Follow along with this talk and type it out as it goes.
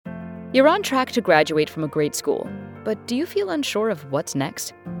You're on track to graduate from a great school, but do you feel unsure of what's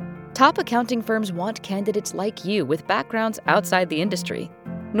next? Top accounting firms want candidates like you with backgrounds outside the industry.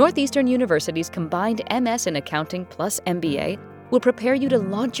 Northeastern University's combined MS in Accounting plus MBA will prepare you to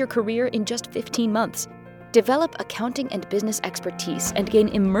launch your career in just 15 months. Develop accounting and business expertise and gain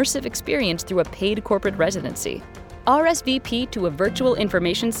immersive experience through a paid corporate residency. RSVP to a virtual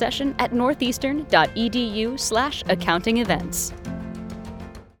information session at northeastern.edu/accounting events.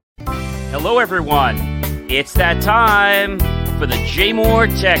 Hello, everyone. It's that time for the Jay Moore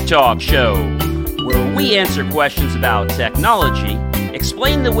Tech Talk Show, where we answer questions about technology,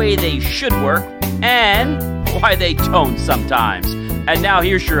 explain the way they should work, and why they don't sometimes. And now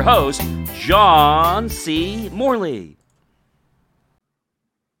here's your host, John C. Morley.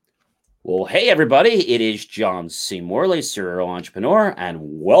 Well, hey, everybody. It is John C. Morley, serial entrepreneur, and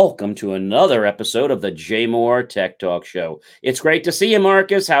welcome to another episode of the Jay Moore Tech Talk Show. It's great to see you,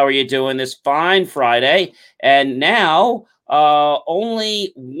 Marcus. How are you doing this fine Friday? And now,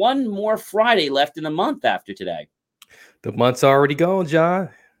 only one more Friday left in the month after today. The month's already gone, John.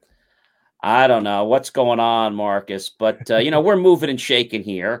 I don't know what's going on, Marcus, but we're moving and shaking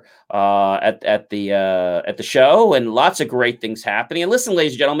here at the show, and lots of great things happening. And listen,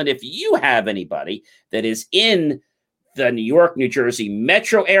 ladies and gentlemen, if you have anybody that is in the New York, New Jersey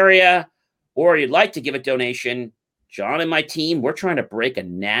metro area, or you'd like to give a donation, John and my team, we're trying to break a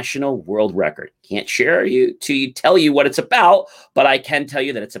national world record. Can't tell you what it's about, but I can tell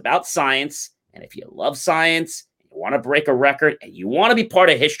you that it's about science. And if you love science, you want to break a record, and you want to be part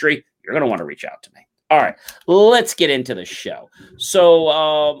of history, you're going to want to reach out to me. All right, let's get into the show.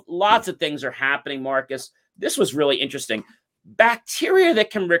 So lots of things are happening, Marcus. This was really interesting. Bacteria that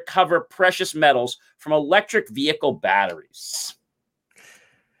can recover precious metals from electric vehicle batteries.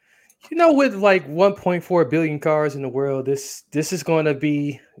 With like 1.4 billion cars in the world, this is going to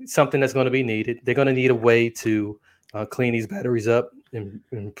be something that's going to be needed. They're going to need a way to clean these batteries up and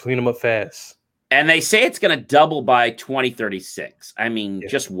clean them up fast. And they say it's going to double by 2036. I mean,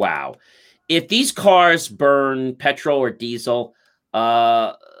 Just wow. If these cars burn petrol or diesel,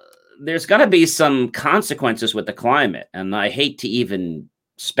 there's going to be some consequences with the climate. And I hate to even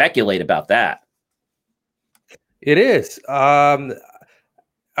speculate about that. It is.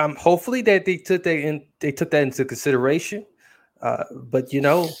 Hopefully that they took that into consideration. But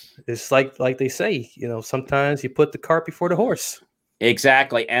it's like they say, sometimes you put the cart before the horse.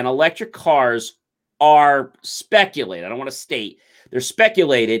 Exactly. And electric cars are speculated. I don't want to state. They're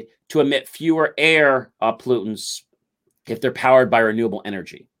speculated to emit fewer air pollutants if they're powered by renewable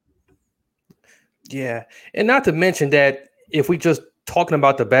energy. Yeah. And not to mention that if we just talking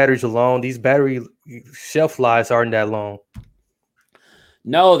about the batteries alone, these battery shelf lives aren't that long.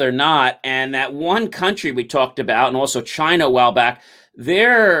 No, they're not. And that one country we talked about, and also China a while back,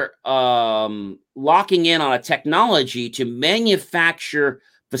 they're locking in on a technology to manufacture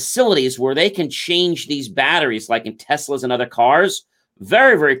facilities where they can change these batteries, like in Teslas and other cars,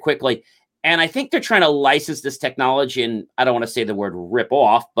 very, very quickly. And I think they're trying to license this technology, and I don't want to say the word rip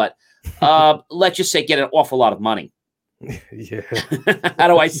off, but let's just say get an awful lot of money. Yeah. How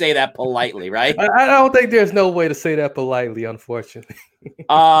do I say that politely, right? I don't think there's no way to say that politely, unfortunately.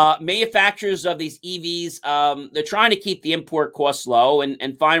 Manufacturers of these EVs, they're trying to keep the import costs low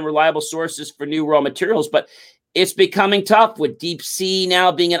and find reliable sources for new raw materials, but it's becoming tough with deep sea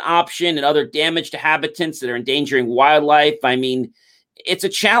now being an option and other damage to habitats that are endangering wildlife. I mean, it's a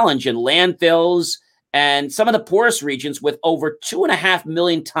challenge in landfills and some of the poorest regions with over 2.5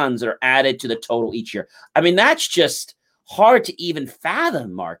 million tons that are added to the total each year. I mean, that's just hard to even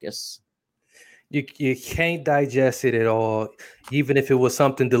fathom, Marcus. You can't digest it at all, even if it was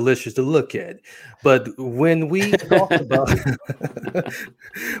something delicious to look at. But when we talk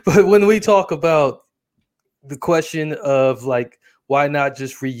about the question of like, why not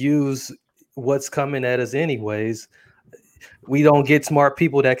just reuse what's coming at us anyways, we don't get smart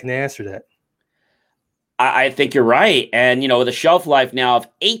people that can answer that. I think you're right. And, with a shelf life now of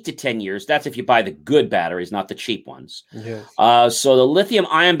 8 to 10 years, that's if you buy the good batteries, not the cheap ones. Yes. So the lithium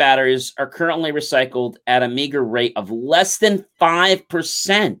ion batteries are currently recycled at a meager rate of less than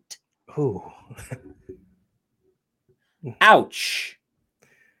 5%. Ooh. Ouch.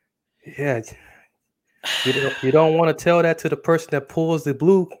 Yeah. You don't want to tell that to the person that pulls the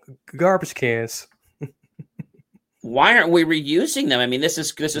blue garbage cans. Why aren't we reusing them? I mean, this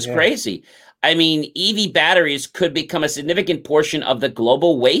is crazy. I mean, EV batteries could become a significant portion of the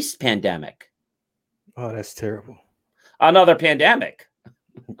global waste pandemic. Oh, that's terrible. Another pandemic.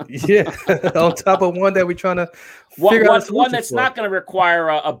 Yeah, on top of one that we're trying to Figure out a One solution that's for not it. going to require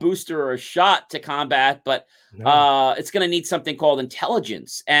a booster or a shot to combat, but No. it's going to need something called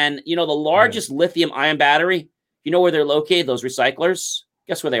intelligence. And, the Yeah. largest lithium ion battery, you know where they're located, those recyclers?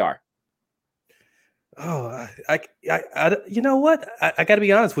 Guess where they are? Oh, you know what? I got to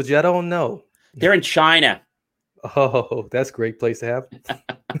be honest with you. I don't know. They're in China. Oh, that's a great place to have.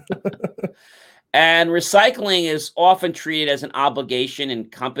 And recycling is often treated as an obligation, and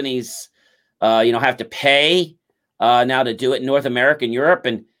companies, have to pay now to do it in North America and Europe.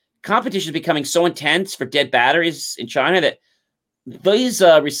 And competition is becoming so intense for dead batteries in China that these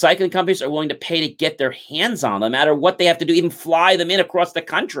recycling companies are willing to pay to get their hands on them, no matter what they have to do, even fly them in across the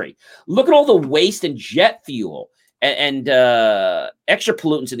country. Look at all the waste and jet fuel and extra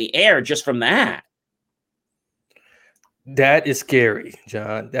pollutants in the air just from that. That is scary,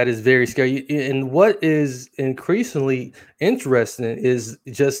 John. That is very scary. And what is increasingly interesting is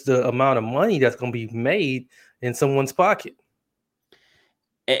just the amount of money that's going to be made in someone's pocket.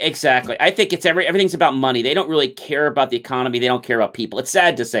 Exactly. I think it's everything's about money. They don't really care about the economy. They don't care about people. It's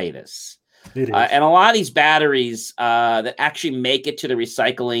sad to say this. It is. And a lot of these batteries that actually make it to the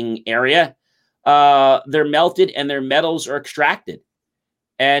recycling area, they're melted and their metals are extracted.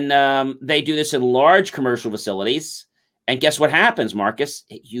 And they do this in large commercial facilities. And guess what happens, Marcus?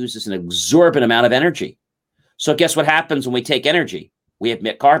 It uses an exorbitant amount of energy. So guess what happens when we take energy? We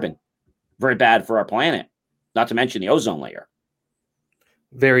emit carbon. Very bad for our planet, not to mention the ozone layer.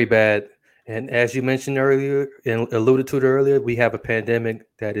 Very bad. And as you mentioned earlier and alluded to it earlier, we have a pandemic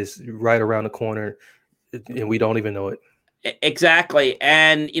that is right around the corner and we don't even know it. Exactly.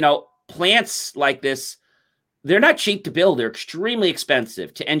 And, plants like this, they're not cheap to build. They're extremely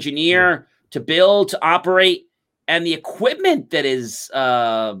expensive to engineer, to build, to operate. And the equipment that is,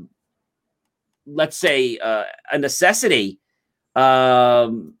 let's say, a necessity,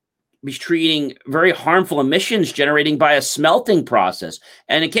 is treating very harmful emissions generating by a smelting process.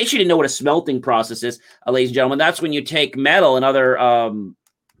 And in case you didn't know what a smelting process is, ladies and gentlemen, that's when you take metal and other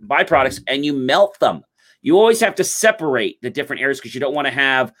byproducts and you melt them. You always have to separate the different areas because you don't want to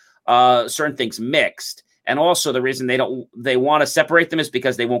have certain things mixed. And also the reason they want to separate them is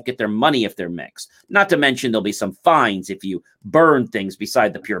because they won't get their money if they're mixed. Not to mention there'll be some fines if you burn things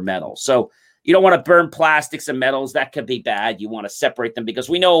beside the pure metal. So you don't want to burn plastics and metals. That could be bad. You want to separate them because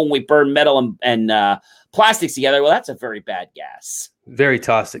we know when we burn metal and plastics together, well, that's a very bad gas. Very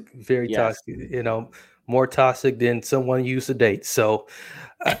toxic. Very toxic. More toxic than someone used to date. So,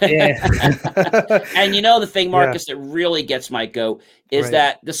 and the thing, Marcus, that really gets my goat is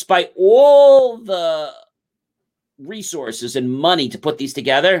that despite all the resources and money to put these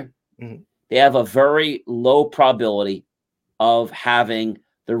together, they have a very low probability of having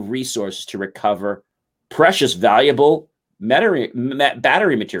the resources to recover precious, valuable battery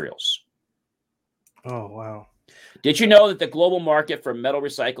materials. Oh, wow. Did you know that the global market for metal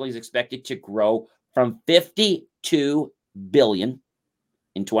recycling is expected to grow from 52 billion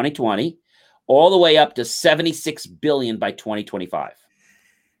in 2020 all the way up to 76 billion by 2025?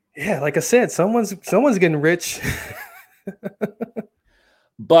 Yeah, like I said, someone's getting rich.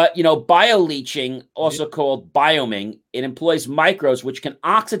 But, bioleaching, also called bioming, it employs microbes which can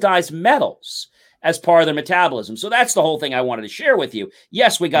oxidize metals as part of their metabolism. So that's the whole thing I wanted to share with you.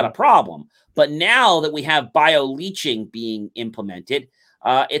 Yes, we got a problem, but now that we have bioleaching being implemented,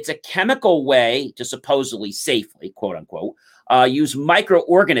 it's a chemical way to supposedly safely, quote unquote, use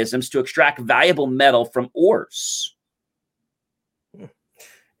microorganisms to extract valuable metal from ores.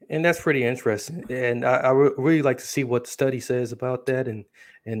 And that's pretty interesting. And I really like to see what the study says about that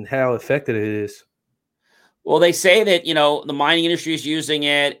and how effective it is. Well, they say that, the mining industry is using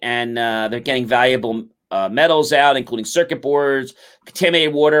it and they're getting valuable metals out, including circuit boards,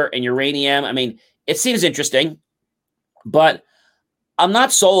 contaminated water, and uranium. I mean, it seems interesting, but I'm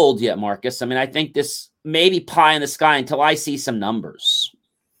not sold yet, Marcus. I mean, I think this may be pie in the sky until I see some numbers.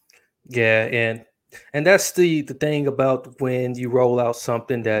 Yeah, and that's the thing about when you roll out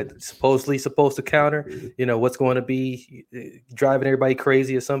something that's supposedly supposed to counter, what's going to be driving everybody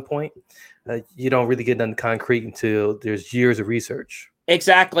crazy at some point. You don't really get nothing concrete until there's years of research.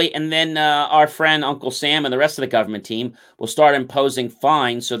 Exactly. And then our friend Uncle Sam and the rest of the government team will start imposing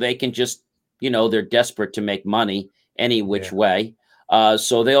fines so they can just, they're desperate to make money any which way.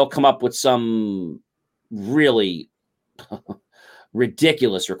 So they'll come up with some really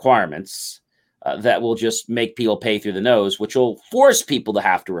ridiculous requirements that will just make people pay through the nose, which will force people to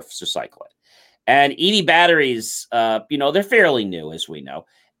have to recycle it. And EV batteries, they're fairly new, as we know.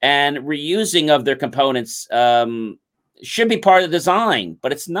 And reusing of their components should be part of the design,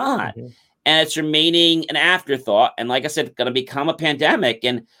 but it's not. Mm-hmm. and it's remaining an afterthought. And like I said, it's going to become a pandemic.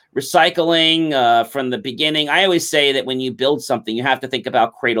 And recycling from the beginning, I always say that when you build something, you have to think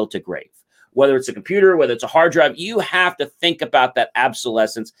about cradle to grave. Whether it's a computer, whether it's a hard drive, you have to think about that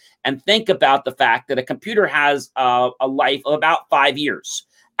obsolescence and think about the fact that a computer has a life of about 5 years.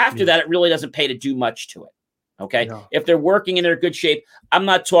 After that, it really doesn't pay to do much to it. Okay. No. If they're working and they're in good shape, I'm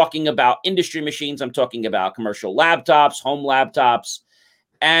not talking about industry machines. I'm talking about commercial laptops, home laptops.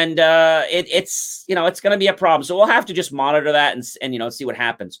 And it's going to be a problem. So we'll have to just monitor that and see what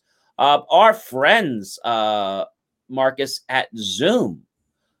happens. Our friends, Marcus, at Zoom,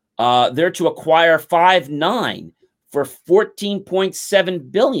 they're to acquire Five9 for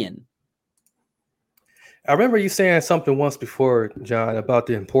 $14.7 billion. I remember you saying something once before, John, about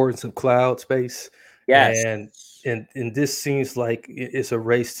the importance of cloud space. Yes. And this seems like it's a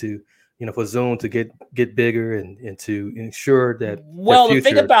race to, for Zoom to get bigger and to ensure that. Well, the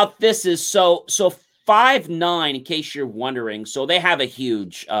thing about this is so Five9, in case you're wondering, so they have a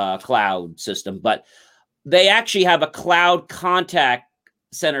huge cloud system, but they actually have a cloud contact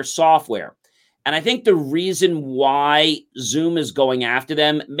center software. And I think the reason why Zoom is going after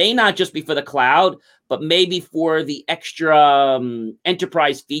them may not just be for the cloud, but maybe for the extra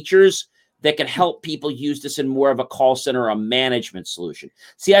enterprise features that can help people use this in more of a call center or a management solution.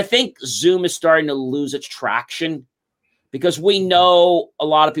 See, I think Zoom is starting to lose its traction because we know a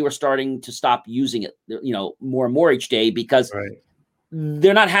lot of people are starting to stop using it, more and more each day because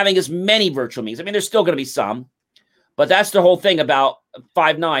they're not having as many virtual meetings. I mean, there's still going to be some, but that's the whole thing about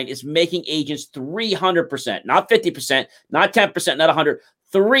Five9 is making agents 300%, not 50%, not 10%, not 100,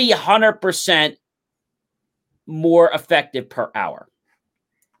 300% more effective per hour.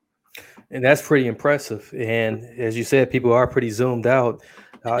 And that's pretty impressive. And as you said, people are pretty zoomed out.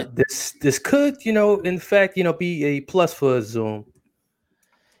 This could, in fact, be a plus for Zoom.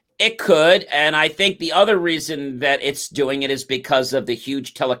 It could. And I think the other reason that it's doing it is because of the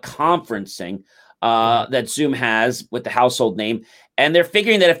huge teleconferencing that Zoom has with the household name. And they're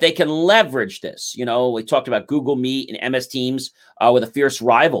figuring that if they can leverage this, we talked about Google Meet and MS Teams were the fierce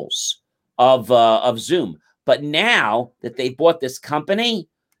rivals of Zoom. But now that they bought this company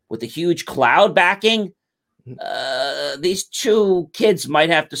with the huge cloud backing, these two kids might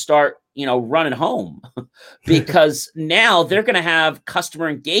have to start, running home because now they're going to have customer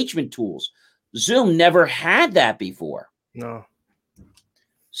engagement tools. Zoom never had that before. No.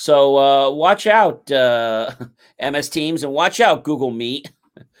 So watch out, MS Teams, and watch out, Google Meet,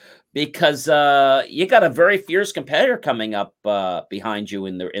 because you got a very fierce competitor coming up behind you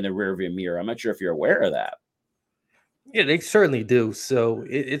in the rearview mirror. I'm not sure if you're aware of that. Yeah, they certainly do. So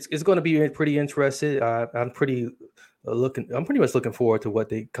it's going to be pretty interesting. I'm pretty much looking forward to what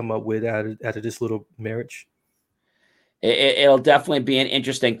they come up with out of this little marriage. It'll definitely be an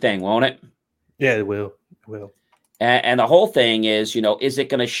interesting thing, won't it? Yeah, it will. It will. And the whole thing is, is it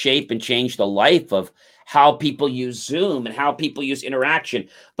going to shape and change the life of how people use Zoom and how people use interaction?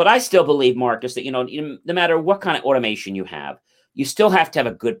 But I still believe, Marcus, that, no matter what kind of automation you have, you still have to have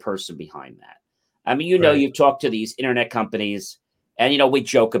a good person behind that. I mean, you've talked to these internet companies and, we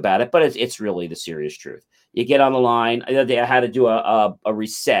joke about it, but it's really the serious truth. You get on the line. The other day I had to do a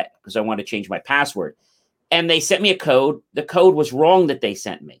reset because I wanted to change my password. And they sent me a code. The code was wrong that they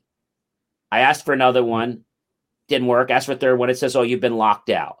sent me. I asked for another one. Didn't work. Asked for a third one. It says, oh, you've been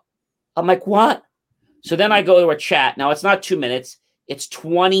locked out. I'm like, what? So then I go to a chat. Now, it's not 2 minutes. It's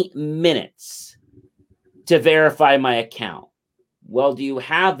 20 minutes to verify my account. Well, do you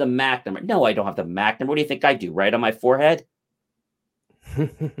have the MAC number? No, I don't have the MAC number. What do you think I do? Right on my forehead?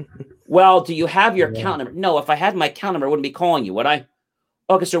 Well, do you have your account number? No, if I had my account number, I wouldn't be calling you, would I?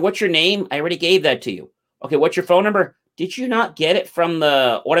 Okay, sir, what's your name? I already gave that to you. Okay, what's your phone number? Did you not get it from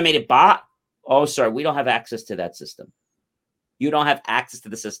the automated bot? Oh, sorry, we don't have access to that system. You don't have access to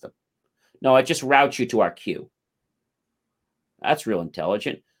the system. No, I just route you to our queue. That's real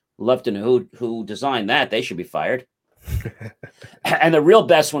intelligent. Love to know who designed that. They should be fired. And the real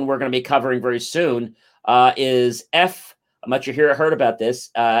best one we're going to be covering very soon is I'm not sure you heard about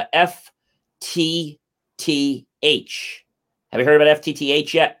this, FTTH. Have you heard about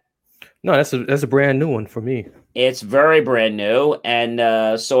FTTH yet? No, that's a brand new one for me. It's very brand new.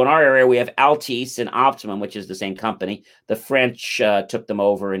 And so in our area, we have Altice and Optimum, which is the same company. The French took them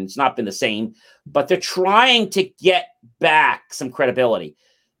over, and it's not been the same. But they're trying to get back some credibility.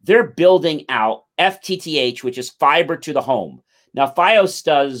 They're building out FTTH, which is fiber to the home. Now, Fios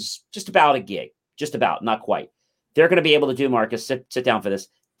does just about a gig. Just about, not quite. They're going to be able to do, Marcus, sit down for this,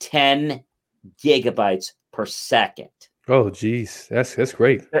 10 gigabytes per second. Oh, geez. That's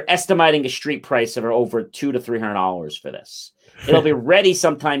great. They're estimating a street price of over $200 to $300 for this. It'll be ready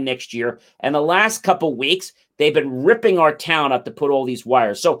sometime next year. And the last couple weeks, they've been ripping our town up to put all these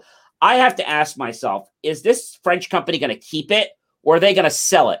wires. So I have to ask myself, is this French company going to keep it or are they going to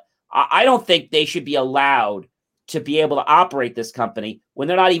sell it? I don't think they should be allowed to be able to operate this company when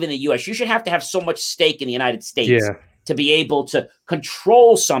they're not even in the U.S. You should have to have so much stake in the United States to be able to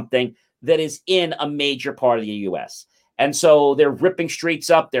control something that is in a major part of the U.S. And so they're ripping streets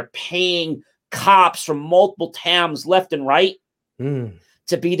up. They're paying cops from multiple towns left and right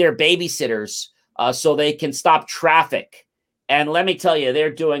to be their babysitters so they can stop traffic. And let me tell you, they're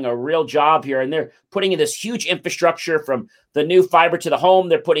doing a real job here. And they're putting in this huge infrastructure from the new fiber to the home.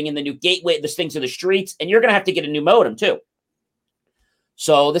 They're putting in the new gateway, this thing to the streets. And you're going to have to get a new modem, too.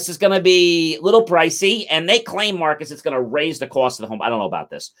 So this is going to be a little pricey. And they claim, Marcus, it's going to raise the cost of the home. I don't know about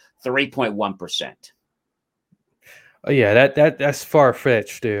this. 3.1%. Oh, yeah, that's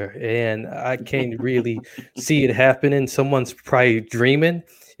far-fetched there. And I can't really see it happening. Someone's probably dreaming.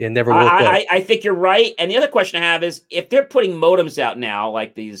 And never woke up. I think you're right. And the other question I have is if they're putting modems out now,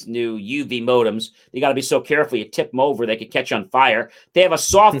 like these new UV modems, you got to be so careful. You tip them over, they could catch on fire. They have a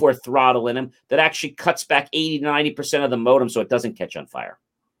software throttle in them that actually cuts back 80 to 90% of the modem so it doesn't catch on fire.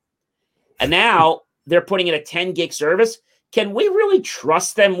 And now they're putting in a 10 gig service. Can we really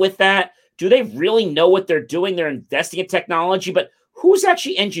trust them with that? Do they really know what they're doing? They're investing in technology, but who's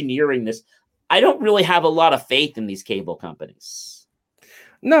actually engineering this? I don't really have a lot of faith in these cable companies.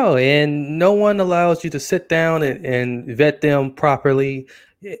 No, and no one allows you to sit down and vet them properly.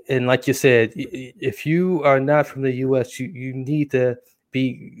 And like you said, if you are not from the U.S., you need to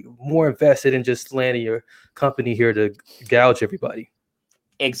be more invested in just landing your company here to gouge everybody.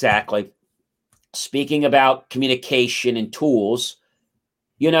 Exactly. Speaking about communication and tools,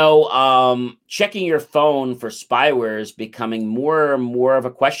 checking your phone for spyware is becoming more and more of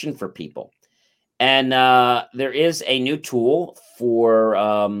a question for people. And there is a new tool for,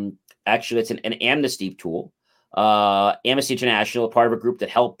 actually, it's an amnesty tool. Amnesty International, part of a group that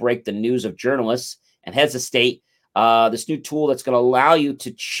helped break the news of journalists and heads of state. This new tool that's going to allow you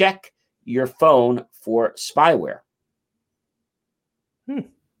to check your phone for spyware.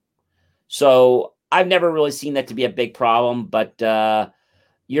 So I've never really seen that to be a big problem, but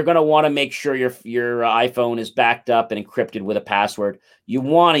you're going to want to make sure your iPhone is backed up and encrypted with a password. You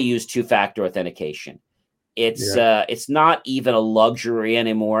want to use two-factor authentication. It's not even a luxury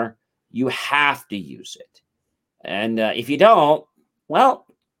anymore. You have to use it. And if you don't, well,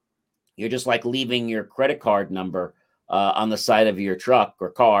 you're just like leaving your credit card number on the side of your truck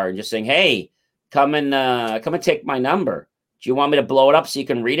or car and just saying, "Hey, come and take my number. Do you want me to blow it up so you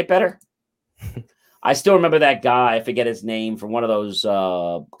can read it better?" I still remember that guy, I forget his name, from one of those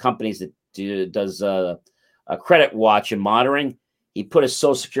companies that does a credit watch and monitoring. He put his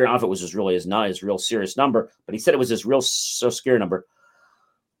Social Security, I don't know if it was his real serious number, but he said it was his real Social Security number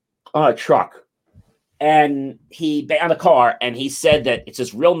on a truck. And on the car, and he said that it's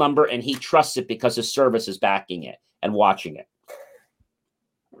his real number and he trusts it because his service is backing it and watching it.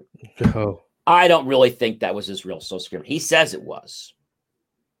 Oh. I don't really think that was his real Social Security. He says it was.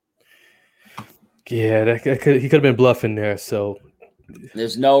 Yeah, he could have been bluffing there. So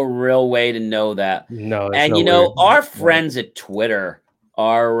there's no real way to know that. No, and our friends at Twitter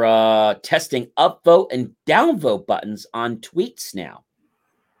are testing upvote and downvote buttons on tweets now.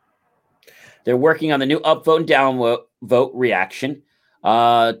 They're working on the new upvote and downvote reaction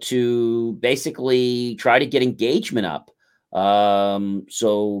to basically try to get engagement up.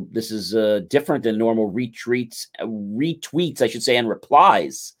 So this is different than normal retweets, I should say, and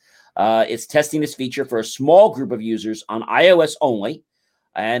replies. It's testing this feature for a small group of users on iOS only,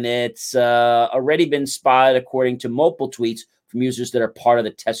 and it's already been spotted according to multiple tweets from users that are part of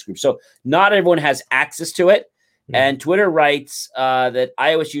the test group. So not everyone has access to it. And Twitter writes that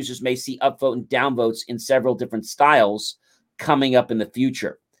iOS users may see upvote and downvotes in several different styles coming up in the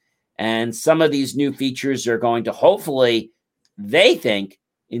future. And some of these new features are going to hopefully, they think,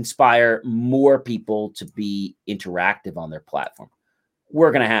 inspire more people to be interactive on their platform.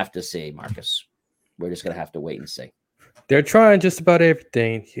 We're going to have to see, Marcus. We're just going to have to wait and see. They're trying just about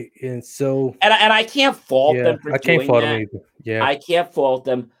everything. And so... And I can't fault them for doing that. I can't fault them either. Yeah. I can't fault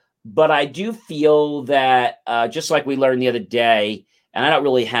them. But I do feel that just like we learned the other day, and I don't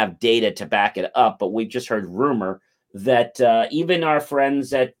really have data to back it up, but we've just heard rumor that even our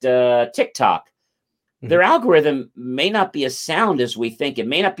friends at TikTok, their algorithm may not be as sound as we think. It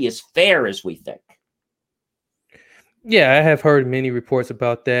may not be as fair as we think. Yeah, I have heard many reports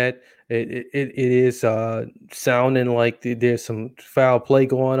about that. It is sounding like there's some foul play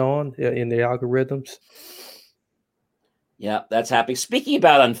going on in the algorithms. Yeah, that's happening. Speaking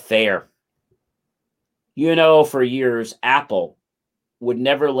about unfair, For years, Apple would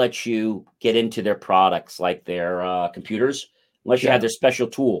never let you get into their products like their computers unless you had their special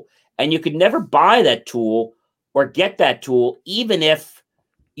tool. And you could never buy that tool or get that tool, even if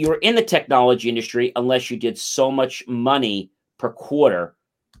you were in the technology industry, unless you did so much money per quarter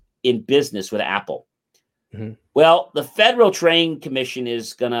in business with Apple. Mm-hmm. Well, the Federal Trade Commission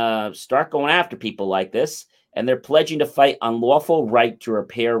is going to start going after people like this, and they're pledging to fight unlawful right to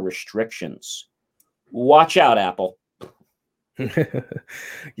repair restrictions. Watch out, Apple.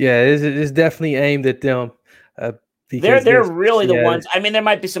 Yeah, it's definitely aimed at them. They're really the ones. I mean, there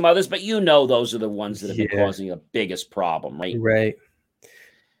might be some others, but those are the ones that have been causing the biggest problem, right? Right.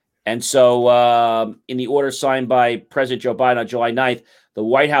 And so in the order signed by President Joe Biden on July 9th, the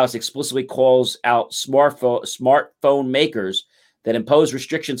White House explicitly calls out smartphone makers that impose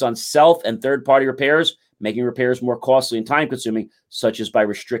restrictions on self and third-party repairs, making repairs more costly and time-consuming, such as by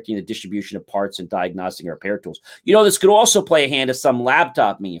restricting the distribution of parts and diagnostic and repair tools. This could also play a hand to some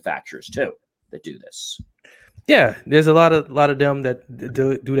laptop manufacturers, too, that do this. Yeah, there's a lot of them that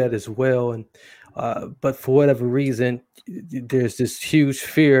do that as well, and but for whatever reason, there's this huge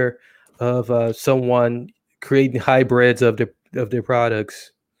fear of someone creating hybrids of their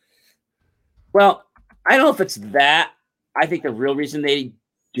products. Well, I don't know if it's that. I think the real reason they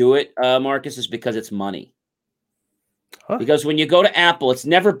do it, Marcus, is because it's money. Huh? Because when you go to Apple, it's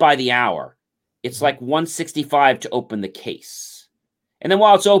never by the hour. It's like $165 to open the case. And then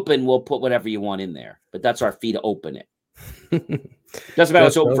while it's open, we'll put whatever you want in there. But that's our fee to open it. Doesn't matter if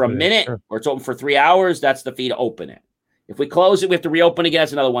it's open for a minute or it's open for 3 hours. That's the fee to open it. If we close it, we have to reopen again.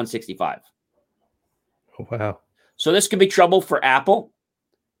 It's another $165. Wow. So this could be trouble for Apple,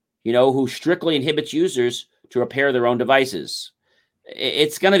 who strictly inhibits users to repair their own devices.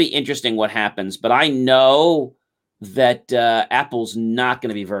 It's going to be interesting what happens. But I know that Apple's not going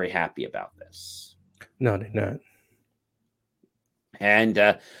to be very happy about this. No, they're not. And,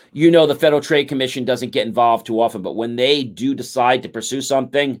 the Federal Trade Commission doesn't get involved too often, but when they do decide to pursue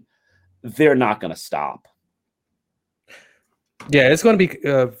something, they're not going to stop. Yeah, it's going to be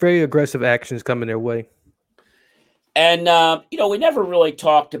very aggressive actions coming their way. And, we never really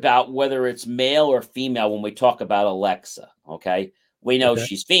talked about whether it's male or female when we talk about Alexa, okay? We know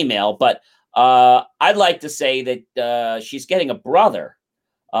she's female, but I'd like to say that she's getting a brother.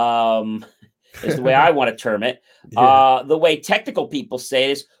 Is the way I want to term it. Yeah. The way technical people say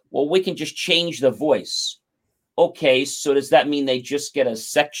it is, well, we can just change the voice. Okay, so does that mean they just get a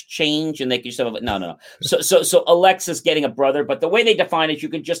sex change and they can just have no. So Alexa's getting a brother, but the way they define it, you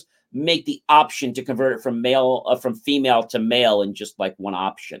can just make the option to convert it from female to male in just like one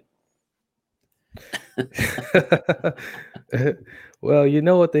option. Well, you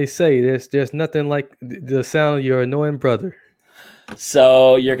know what they say. There's nothing like the sound of your annoying brother.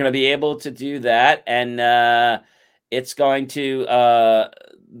 So you're going to be able to do that, and it's going to,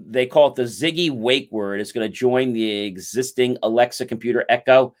 they call it the Ziggy wake word. It's going to join the existing Alexa computer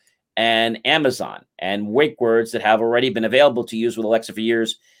Echo and Amazon, and wake words that have already been available to use with Alexa for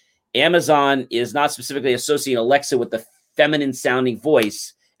years. Amazon is not specifically associating Alexa with the feminine-sounding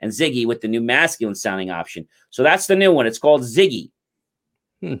voice and Ziggy with the new masculine-sounding option. So that's the new one. It's called Ziggy.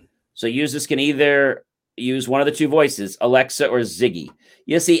 So users can either use one of the two voices, Alexa or Ziggy.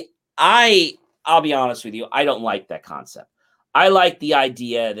 You see, I'll be honest with you, I don't like that concept. I like the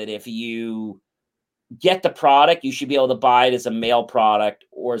idea that if you get the product, you should be able to buy it as a male product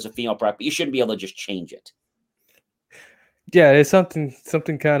or as a female product, but you shouldn't be able to just change it. Yeah, there's something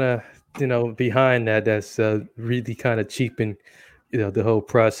kind of, behind that's really kind of cheapen, the whole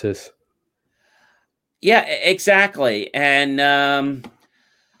process. Yeah, exactly. And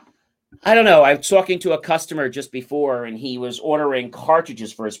I don't know. I was talking to a customer just before, and he was ordering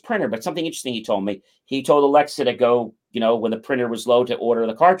cartridges for his printer. But something interesting he told me. He told Alexa to go, when the printer was low, to order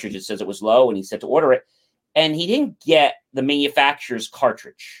the cartridge. It says it was low, and he said to order it. And he didn't get the manufacturer's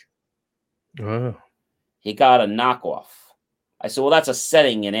cartridge. Oh. He got a knockoff. I said, well, that's a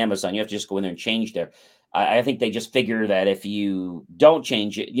setting in Amazon. You have to just go in there and change there. I think they just figure that if you don't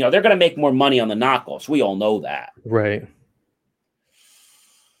change it, they're going to make more money on the knockoffs. We all know that. Right.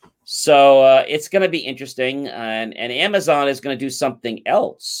 So it's going to be interesting, and Amazon is going to do something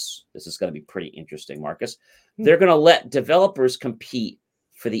else. This is going to be pretty interesting, Marcus. They're going to let developers compete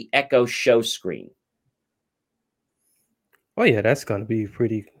for the Echo show screen. Oh yeah, that's going to be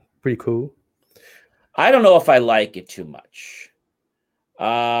pretty cool. I don't know if I like it too much.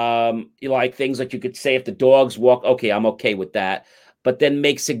 You like things like you could say if the dogs walk. Okay, I'm okay with that, but then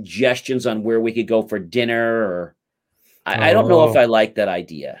make suggestions on where we could go for dinner. Or I don't know if I like that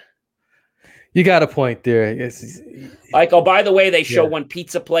idea. You got a point there. It's like, oh, by the way, they show one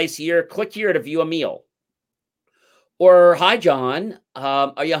pizza place here. Click here to view a meal. Or, hi, John.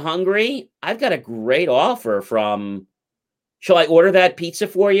 Are you hungry? I've got a great offer from. Shall I order that pizza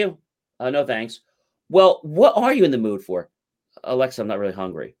for you? No, thanks. Well, what are you in the mood for? Alexa, I'm not really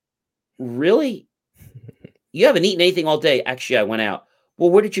hungry. Really? You haven't eaten anything all day. Actually, I went out.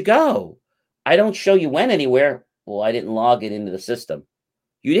 Well, where did you go? I don't show you went anywhere. Well, I didn't log it into the system.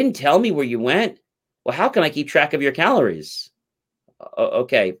 You didn't tell me where you went. Well, how can I keep track of your calories?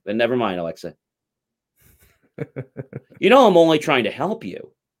 Okay, but never mind, Alexa. You know, I'm only trying to help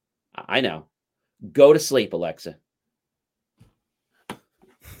you. I know. Go to sleep, Alexa.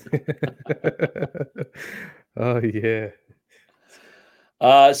 Oh, yeah.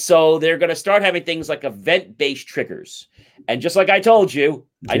 So they're going to start having things like event-based triggers. And just like I told you,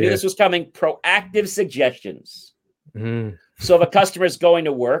 I knew this was coming, proactive suggestions. So if a customer is going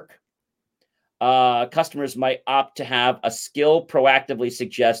to work, customers might opt to have a skill proactively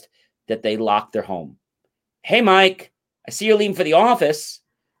suggest that they lock their home. Hey, Mike, I see you're leaving for the office.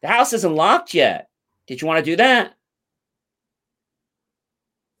 The house isn't locked yet. Did you want to do that?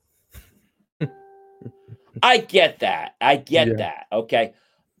 I get that. That. Okay.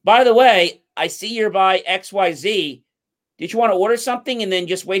 By the way, I see you're by XYZ. Did you want to order something and then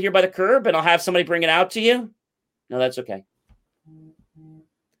just wait here by the curb and I'll have somebody bring it out to you? No, that's okay.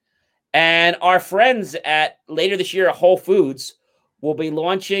 And our friends at later this year at Whole Foods will be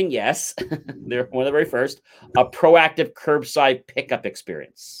launching, yes, they're one of the very first, a proactive curbside pickup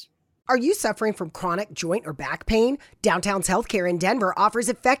experience. Are you suffering from chronic joint or back pain? Downtown's Healthcare in Denver offers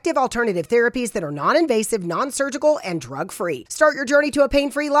effective alternative therapies that are non-invasive, non-surgical, and drug-free. Start your journey to a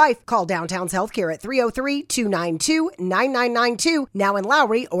pain-free life. Call Downtown's Healthcare at 303-292-9992, now in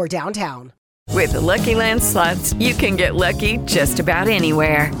Lowry or downtown. With the Lucky Land Slots, you can get lucky just about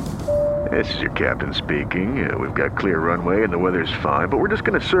anywhere. This is your captain speaking. We've got clear runway and the weather's fine, but we're just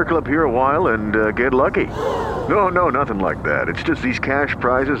going to circle up here a while and get lucky. No, nothing like that. It's just these cash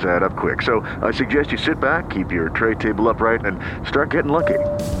prizes add up quick. So I suggest you sit back, keep your tray table upright, and start getting lucky.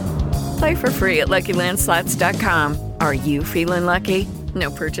 Play for free at LuckyLandSlots.com. Are you feeling lucky?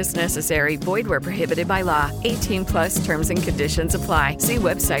 No purchase necessary. Void where prohibited by law. 18 plus terms and conditions apply. See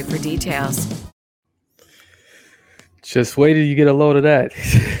website for details. Just wait till you get a load of that.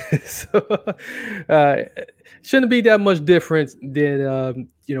 Shouldn't be that much difference than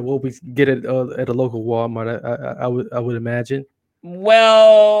what we get at a local Walmart. I would imagine.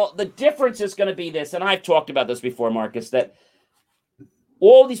 Well, the difference is going to be this, and I've talked about this before, Marcus, that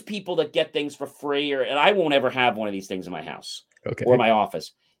all these people that get things for free, and I won't ever have one of these things in my house or my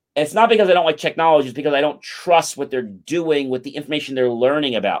office. It's not because I don't like technology; it's because I don't trust what they're doing with the information they're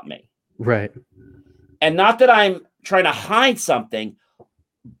learning about me. Right. And not that I'm trying to hide something,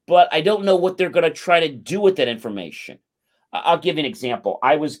 but I don't know what they're going to try to do with that information. I'll give you an example.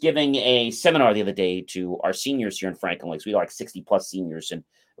 I was giving a seminar the other day to our seniors here in Franklin Lakes. We had like 60 plus seniors, and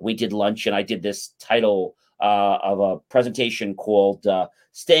we did lunch, and I did this title of a presentation called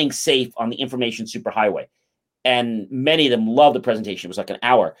Staying Safe on the Information Superhighway. And many of them loved the presentation. It was like an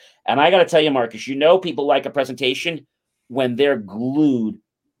hour. And I got to tell you, Marcus, people like a presentation when they're glued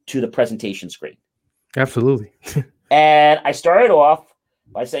to the presentation screen. Absolutely. And I started off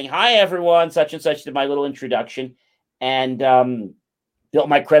by saying, hi, everyone, such and such, did my little introduction and built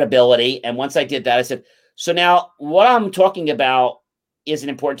my credibility. And once I did that, I said, so now what I'm talking about is an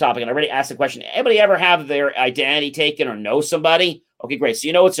important topic. And I already asked the question, anybody ever have their identity taken or know somebody? Okay, great. So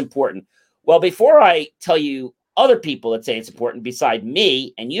you know it's important. Well, before I tell you other people that say it's important beside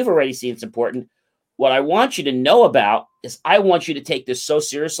me, and you've already seen it's important, what I want you to know about is I want you to take this so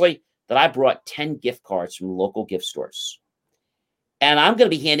seriously that I brought 10 gift cards from local gift stores. And I'm going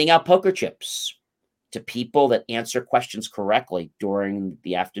to be handing out poker chips to people that answer questions correctly during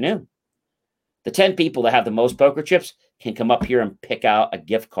the afternoon. The 10 people that have the most poker chips can come up here and pick out a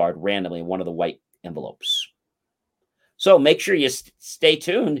gift card randomly in one of the white envelopes. So make sure you stay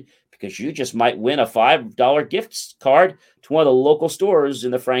tuned because you just might win a $5 gift card to one of the local stores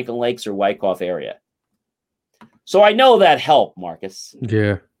in the Franklin Lakes or Wyckoff area. So I know that helped, Marcus.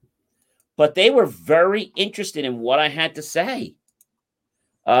 Yeah. But they were very interested in what I had to say.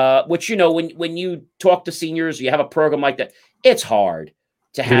 Which, when you talk to seniors, you have a program like that, it's hard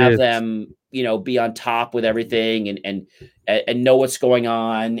to have them, be on top with everything and know what's going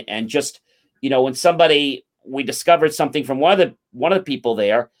on. And just, when we discovered something from one of the people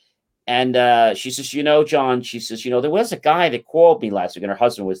there, and she says, John, she says, there was a guy that called me last week, and her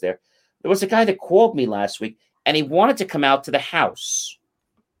husband was there. There was a guy that called me last week, and he wanted to come out to the house.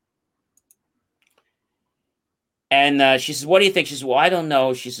 And she says, what do you think? She says, well, I don't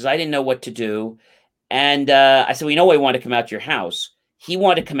know. She says, I didn't know what to do. And I said, well, why he wanted to come out to your house. He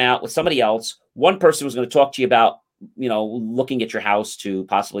wanted to come out with somebody else. One person was going to talk to you about looking at your house to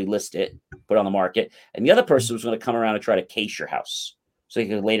possibly list it, put it on the market. And the other person was going to come around and try to case your house so he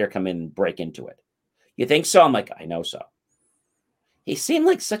could later come in and break into it. You think so? I'm like, I know so. He seemed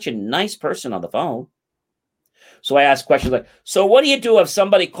like such a nice person on the phone. So I asked questions like, so what do you do if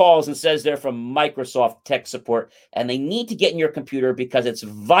somebody calls and says they're from Microsoft tech support and they need to get in your computer because it's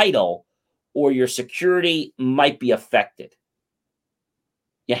vital or your security might be affected?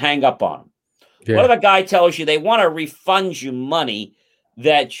 You hang up on them. Yeah. What if a guy tells you they want to refund you money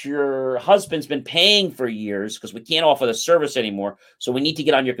that your husband's been paying for years because we can't offer the service anymore, so we need to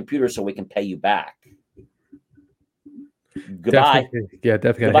get on your computer so we can pay you back? Goodbye.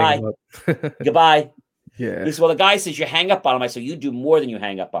 Definitely. Goodbye. Goodbye. Yeah. He says, well, the guy says you hang up on him. I say, you do more than you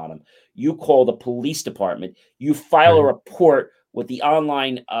hang up on him. You call the police department. You file a report with the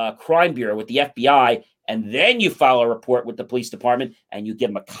online crime bureau, with the FBI, and then you file a report with the police department, and you give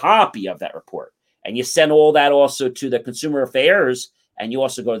them a copy of that report. And you send all that also to the Consumer Affairs, and you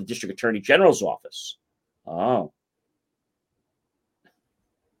also go to the District Attorney General's office. Oh.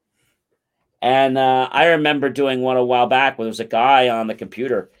 And I remember doing one a while back where there was a guy on the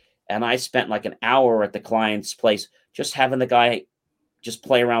computer, and I spent like an hour at the client's place just having the guy just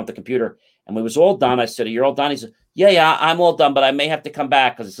play around with the computer. And when it was all done, I said, you're all done? He said, yeah, I'm all done, but I may have to come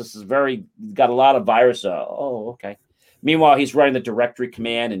back because this is got a lot of virus. Oh, okay. Meanwhile, he's running the directory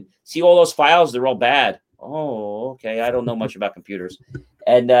command and see all those files, they're all bad. Oh, okay. I don't know much about computers.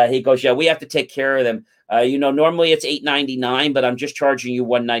 And he goes, yeah, we have to take care of them. Normally it's $8.99, but I'm just charging you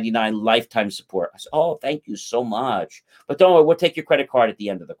 $1.99 lifetime support. I said, oh, thank you so much. But don't worry, we'll take your credit card at the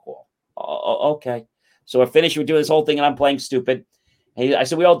end of the call. Oh, okay. So we're finished. We're doing this whole thing, and I'm playing stupid. And I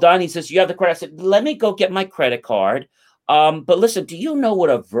said, we all done? He says, you have the credit? I said, let me go get my credit card. But listen, do you know what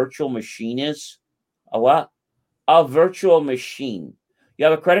a virtual machine is? A what? A virtual machine. You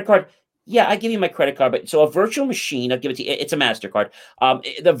have a credit card? Yeah, I give you my credit card. But so a virtual machine, I'll give it to you. It's a MasterCard.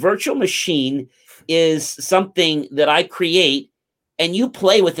 The virtual machine is something that I create and you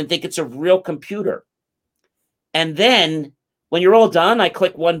play with and think it's a real computer. And then when you're all done, I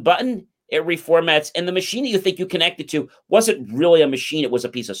click one button, it reformats. And the machine that you think you connected to wasn't really a machine. It was a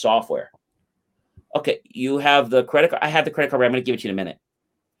piece of software. Okay, you have the credit card. I have the credit card. I'm going to give it to you in a minute.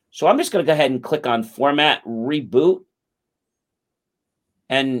 So I'm just going to go ahead and click on Format, Reboot.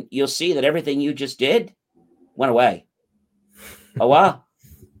 And you'll see that everything you just did went away. Oh, wow.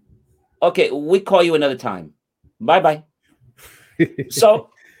 Okay, we call you another time. Bye-bye. So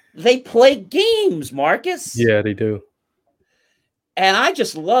they play games, Marcus. Yeah, they do. And I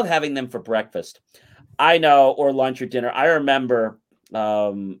just love having them for breakfast. I know, or lunch or dinner. I remember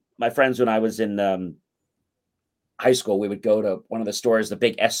my friends when I was in high school, we would go to one of the stores, the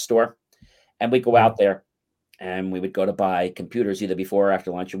big S store, and we'd go out there and we would go to buy computers either before or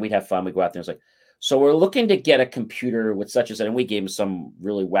after lunch, and we'd have fun. We'd go out there and it's like, so we're looking to get a computer with such and such, and we gave them some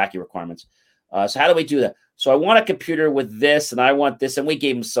really wacky requirements. So how do we do that? So I want a computer with this, and I want this, and we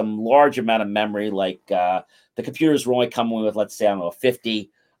gave them some large amount of memory, like the computers were only coming with, let's say, I don't know, 50,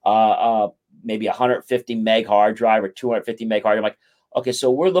 maybe 150 meg hard drive or 250 meg hard drive. I'm like, okay,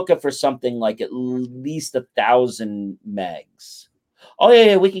 so we're looking for something like at least 1,000 megs. Oh,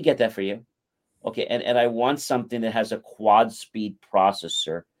 yeah, we can get that for you. Okay, and I want something that has a quad speed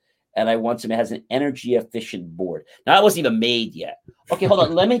processor, and I want something that has an energy efficient board. Now, that wasn't even made yet. Okay, hold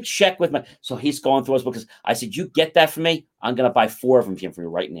on. Let me check with my. So he's going through his books. I said, you get that for me? I'm going to buy 4 of them for you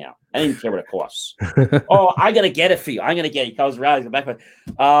right now. I didn't care what it costs. Oh, I'm going to get it for you. I'm going to get it. He comes around. He's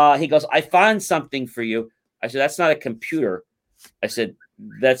back. He goes, I found something for you. I said, that's not a computer. I said,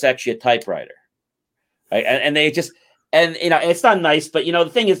 that's actually a typewriter. Right? And they just. And it's not nice, but the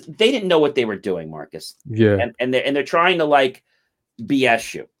thing is, they didn't know what they were doing, Marcus. Yeah. And they're trying to like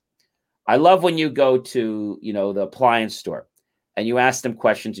BS you. I love when you go to the appliance store and you ask them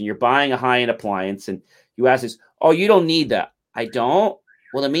questions, and you're buying a high-end appliance, and you ask this, oh, you don't need that. I don't.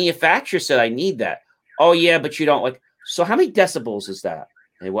 Well, the manufacturer said I need that. Oh yeah, but you don't. Like, so how many decibels is that?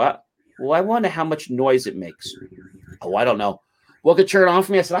 Hey, what? Well, I wonder how much noise it makes. Oh, I don't know. Well, could you turn it on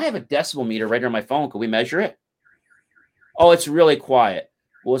for me? I said, I have a decibel meter right here on my phone. Could we measure it? Oh, it's really quiet.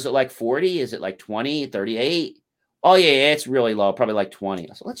 Well, is it like 40? Is it like 20, 38? Oh, yeah, it's really low, probably like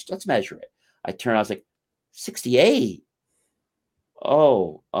 20. I said, let's measure it. I turned, I was like, 68.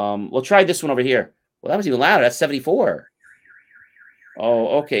 Oh, we'll try this one over here. Well, that was even louder. That's 74.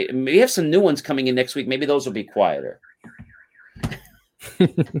 Oh, okay. We have some new ones coming in next week. Maybe those will be quieter.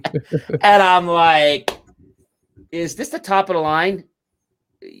 And I'm like, is this the top of the line?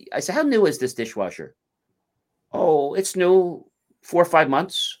 I said, how new is this dishwasher? Oh, it's new, 4 or 5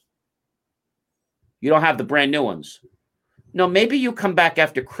 months. You don't have the brand new ones. No, maybe you come back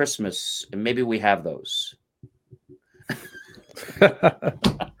after Christmas and maybe we have those.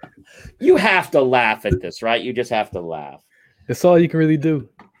 You have to laugh at this, right? You just have to laugh. It's all you can really do.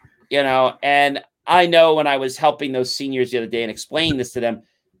 And I know when I was helping those seniors the other day and explaining this to them,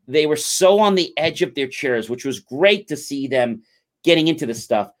 they were so on the edge of their chairs, which was great to see them getting into this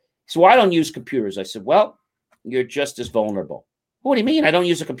stuff. So I don't use computers. I said, well, you're just as vulnerable. What do you mean? I don't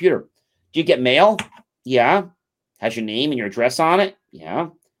use a computer. Do you get mail? Yeah. Has your name and your address on it? Yeah.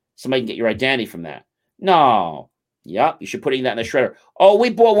 Somebody can get your identity from that. No. Yep. You should put that in the shredder. Oh, we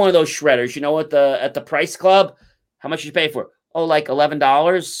bought one of those shredders, at the Price Club. How much did you pay for it? Oh, like $11.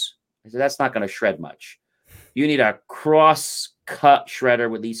 I said, that's not going to shred much. You need a cross-cut shredder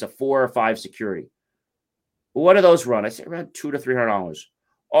with at least a 4 or 5 security. What do those run? I said, around $200 to $300.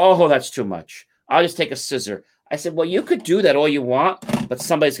 Oh, that's too much. I'll just take a scissor. I said, well, you could do that all you want, but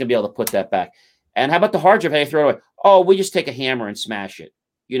somebody's going to be able to put that back. And how about the hard drive? How do you throw it away? Oh, we just take a hammer and smash it.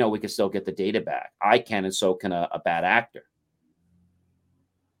 We can still get the data back. I can, and so can a bad actor.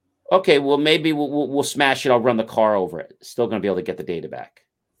 Okay, well, maybe we'll smash it. I'll run the car over it. Still going to be able to get the data back.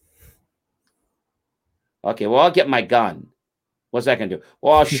 Okay, well, I'll get my gun. What's that going to do?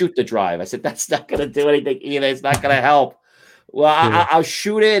 Well, I'll shoot the drive. I said, that's not going to do anything either. It's not going to help. Well, yeah. I'll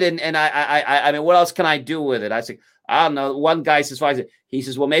shoot it, and I mean, what else can I do with it? I said, I don't know. One guy says, he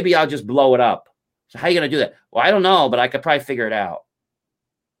says, well, maybe I'll just blow it up. So how are you going to do that? Well, I don't know, but I could probably figure it out.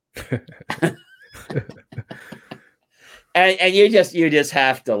 and you just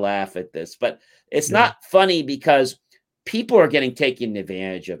have to laugh at this, but it's not funny because people are getting taken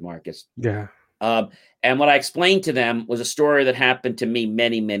advantage of, Marcus. Yeah. And what I explained to them was a story that happened to me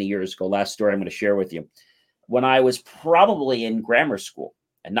many, many years ago. Last story I'm going to share with you. When I was probably in grammar school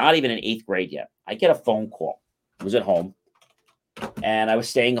and not even in 8th grade yet, I get a phone call. I was at home and I was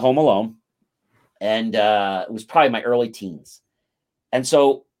staying home alone. And it was probably my early teens. And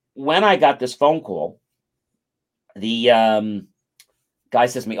so when I got this phone call, the guy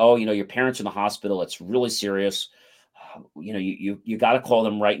says to me, oh, your parents are in the hospital. It's really serious. You got to call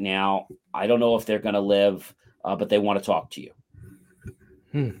them right now. I don't know if they're going to live, but they want to talk to you.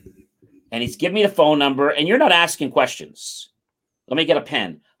 And he's giving me the phone number, and you're not asking questions. Let me get a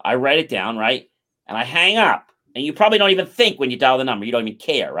pen. I write it down, right? And I hang up. And you probably don't even think when you dial the number. You don't even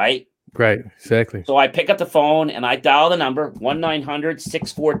care, right? Right, exactly. So I pick up the phone, and I dial the number,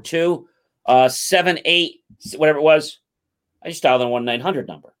 1-900-642-78, whatever it was. I just dialed the 1-900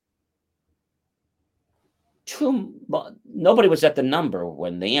 number. Nobody was at the number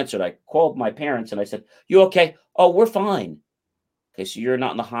when they answered. I called my parents, and I said, you okay? Oh, we're fine. Okay, so you're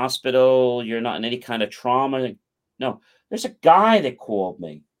not in the hospital. You're not in any kind of trauma. No, there's a guy that called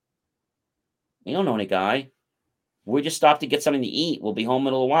me. We don't know any guy. We just stopped to get something to eat. We'll be home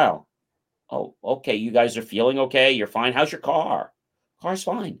in a little while. Oh, okay. You guys are feeling okay? You're fine? How's your car? Car's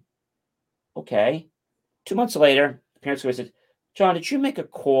fine. Okay. 2 months later, the parents said, John, did you make a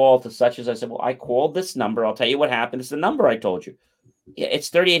call to such as? I said, well, I called this number. I'll tell you what happened. It's the number I told you. Yeah, it's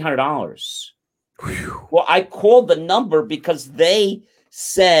 $3,800. Well, I called the number because they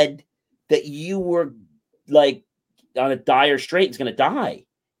said that you were like on a dire strait, it's going to die,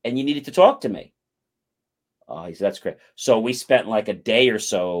 and you needed to talk to me. Oh, he said, that's great. So we spent like a day or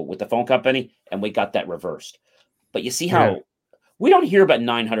so with the phone company, and we got that reversed. But you see how we don't hear about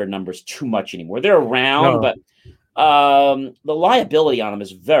 900 numbers too much anymore. They're around, but the liability on them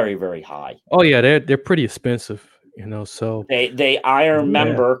is very, very high. Oh yeah, they're pretty expensive. So I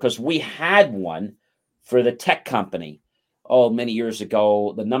remember because we had one for the tech company. Oh, many years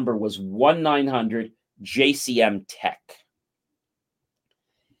ago, the number was 1-900 JCM Tech.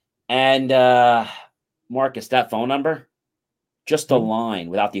 And Marcus, that phone number, just the line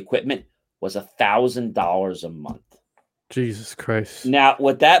without the equipment, was $1,000 a month. Jesus Christ! Now,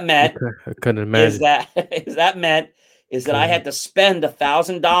 what that meant I couldn't imagine is that I had to spend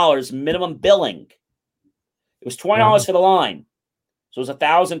 $1,000 minimum billing. It was $20 for the line. So it was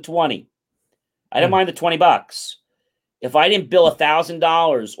 $1,020. I didn't mind the $20. If I didn't bill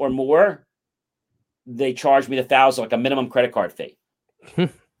 $1,000 or more, they charged me $1,000, like a minimum credit card fee.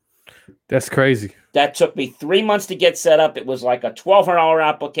 That's crazy. That took me 3 months to get set up. It was like a $1,200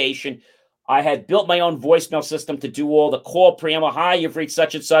 application. I had built my own voicemail system to do all the call preamble. Hi, you've reached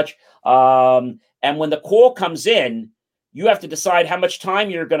such and such. And when the call comes in, you have to decide how much time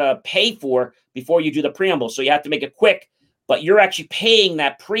you're going to pay for before you do the preamble. So you have to make it quick, but you're actually paying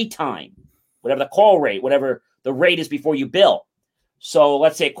that pre-time, whatever the call rate, whatever the rate is before you bill. So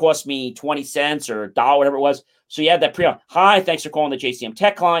let's say it cost me 20 cents or $1, whatever it was. So you have that preamble. Hi, thanks for calling the JCM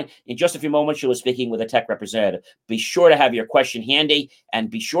Tech line. In just a few moments, you'll be speaking with a tech representative. Be sure to have your question handy and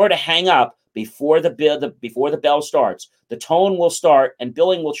be sure to hang up before the bell starts. The tone will start and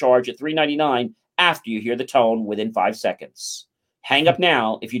billing will charge at $3.99 after you hear the tone within 5 seconds. Hang up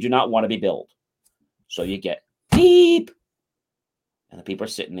now if you do not want to be billed. So you get beep. And the people are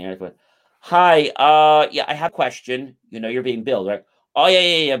sitting there going, hi, yeah, I have a question. You're being billed, right? Oh,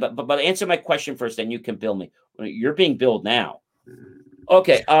 yeah. But answer my question first, then you can bill me. You're being billed now.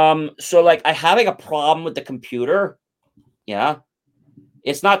 Okay, so like I having a problem with the computer. Yeah.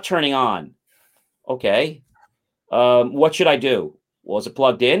 It's not turning on. Okay. What should I do? Well, is it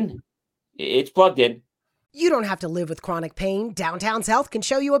plugged in? It's plugged in. You don't have to live with chronic pain. Downtown's Health can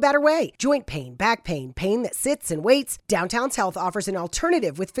show you a better way. Joint pain, back pain, pain that sits and waits. Downtown's Health offers an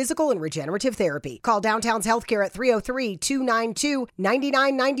alternative with physical and regenerative therapy. Call Downtown's Healthcare at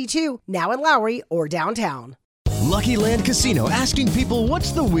 303-292-9992, now in Lowry or downtown. Lucky Land Casino, asking people,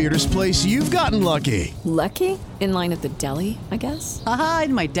 what's the weirdest place you've gotten lucky? Lucky? In line at the deli, I guess? Aha,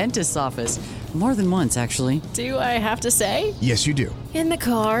 in my dentist's office. More than once, actually. Do I have to say? Yes, you do. In the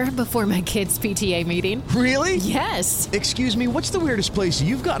car before my kids' PTA meeting. Really? Yes. Excuse me, what's the weirdest place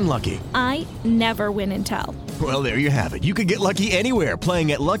you've gotten lucky? I never win and tell. Well, there you have it. You can get lucky anywhere,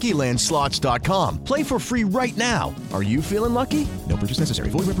 playing at LuckyLandSlots.com. Play for free right now. Are you feeling lucky? No purchase necessary.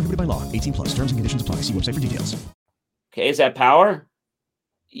 Void where prohibited by law. 18 plus. Terms and conditions apply. See website for details. Okay, is that power?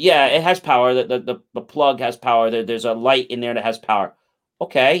 Yeah, it has power. The plug has power. There's a light in there that has power.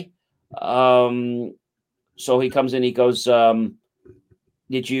 Okay. So he comes in, he goes,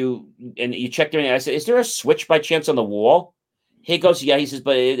 did you checked everything? I said, is there a switch by chance on the wall? He goes, yeah. He says,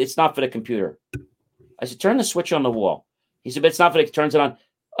 but it's not for the computer. I said, turn the switch on the wall. He said, but it's not for it turns it on.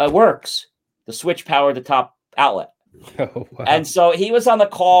 It works. The switch powered the top outlet. Oh, wow. And so he was on the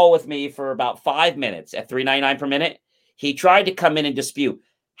call with me for about 5 minutes at $3.99 per minute. He tried to come in and dispute.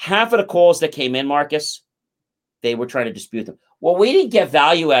 Half of the calls that came in, Marcus, they were trying to dispute them. Well, we didn't get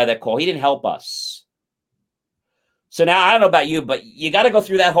value out of that call. He didn't help us. So now I don't know about you, but you got to go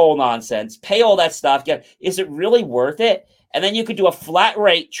through that whole nonsense, pay all that stuff. Is it really worth it? And then you could do a flat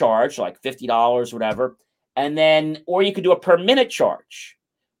rate charge, like $50, whatever. And then, or you could do a per minute charge,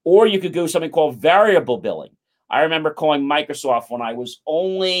 or you could do something called variable billing. I remember calling Microsoft when I was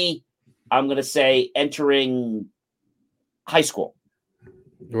only, I'm going to say, entering high school.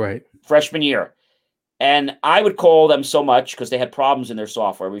 Right. Freshman year. And I would call them so much because they had problems in their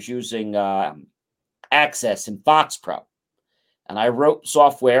software. I was using Access and Fox Pro. And I wrote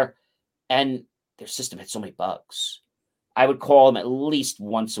software, and their system had so many bugs. I would call them at least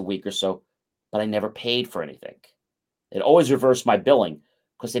once a week or so, but I never paid for anything. It always reversed my billing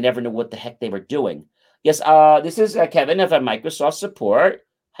because they never knew what the heck they were doing. Yes, this is Kevin of Microsoft support.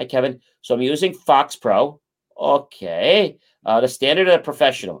 Hi, Kevin. So I'm using Fox Pro. Okay. The standard or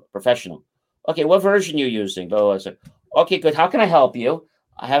professional? Professional. Okay, what version are you using? Oh, I said, okay, good. How can I help you?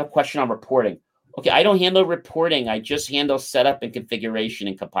 I have a question on reporting. Okay, I don't handle reporting. I just handle setup and configuration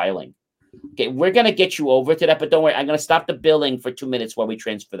and compiling. Okay, we're going to get you over to that, but don't worry. I'm going to stop the billing for 2 minutes while we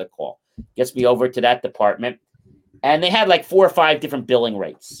transfer the call. Gets me over to that department. And they had like 4 or 5 different billing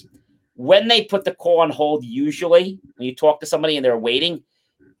rates. When they put the call on hold, usually, when you talk to somebody and they're waiting,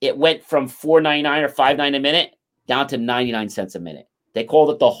 it went from $4.99 or $5.99 a minute down to 99 cents a minute. They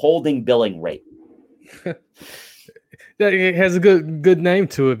called it the holding billing rate. It has a good name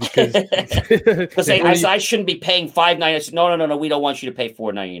to it because I shouldn't be paying $5.99. I said, no, we don't want you to pay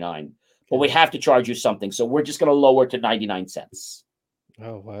 $4.99, but we have to charge you something. So we're just going to lower it to 99 cents.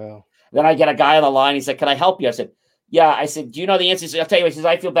 Oh, wow. Then I get a guy on the line. He said, can I help you? I said, yeah. I said, do you know the answer? He said, I'll tell you. He says,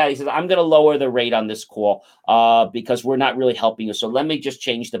 I feel bad. He says, I'm going to lower the rate on this call because we're not really helping you. So let me just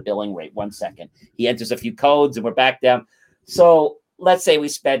change the billing rate 1 second. He enters a few codes and we're back down. So let's say we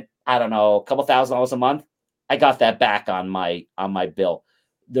spent, I don't know, a couple $1,000s a month. I got that back on my bill.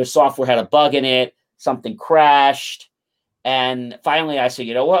 Their software had a bug in it. Something crashed. And finally I said,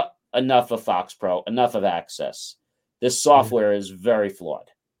 you know what? Enough of Fox Pro, enough of Access. This software is very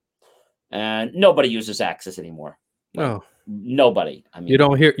flawed. And nobody uses Access anymore. No. Nobody. I mean, you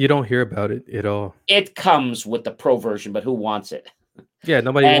don't hear about it at all. It comes with the Pro version, but who wants it? Yeah,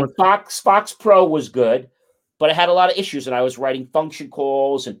 nobody wants Fox Pro was good, but it had a lot of issues, and I was writing function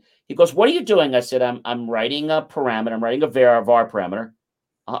calls, and he goes, what are you doing? I said, I'm writing a parameter. I'm writing a var parameter.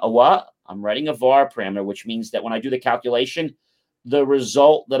 A what? I'm writing a var parameter, which means that when I do the calculation, the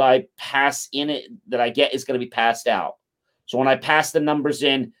result that I pass in it, that I get is going to be passed out. So when I pass the numbers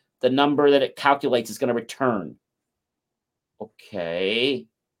in, the number that it calculates is going to return. Okay.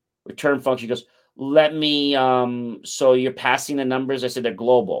 Return function goes, let me, so you're passing the numbers. I said, they're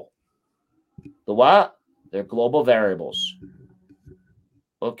global. The what? They're global variables.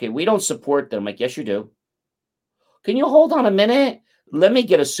 Okay, we don't support them. I'm like, yes, you do. Can you hold on a minute? Let me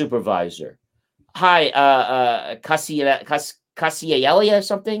get a supervisor. Hi, Cassiaelia or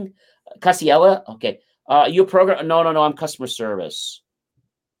something. Casiella? Okay. You program? No, I'm customer service.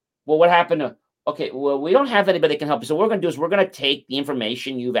 Well, what happened to? Okay, well, we don't have anybody that can help you. So what we're going to do is we're going to take the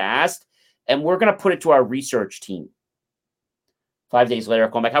information you've asked and we're going to put it to our research team. 5 days later, I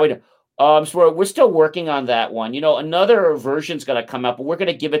call back. How we doing? So we're still working on that one. Another version's going to come up, but we're going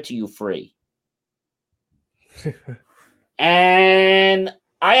to give it to you free. And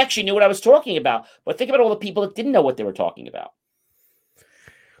I actually knew what I was talking about, but think about all the people that didn't know what they were talking about.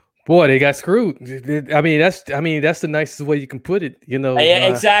 Boy, they got screwed. I mean, that's the nicest way you can put it.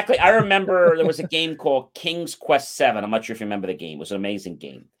 Exactly. I remember there was a game called King's Quest 7. I'm not sure if you remember the game. It was an amazing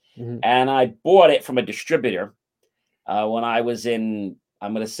game, and I bought it from a distributor when I was in,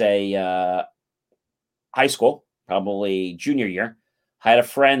 I'm going to say, high school, probably junior year. I had a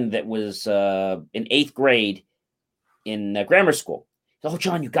friend that was in 8th grade in grammar school. Oh,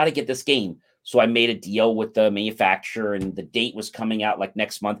 John, you got to get this game. So I made a deal with the manufacturer, and the date was coming out like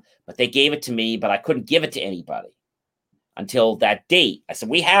next month, but they gave it to me, but I couldn't give it to anybody until that date. I said,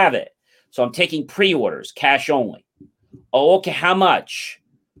 we have it. So I'm taking pre-orders, cash only. Oh, okay. How much?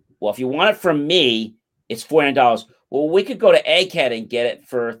 Well, if you want it from me, it's $49. Well, we could go to Egghead and get it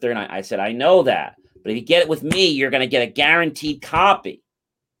for $39. I said, I know that, but if you get it with me, you're going to get a guaranteed copy.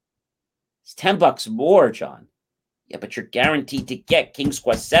 It's $10 more, John. Yeah, but you're guaranteed to get King's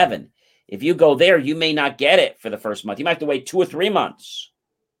Quest 7. If you go there, you may not get it for the first month. You might have to wait 2 or 3 months.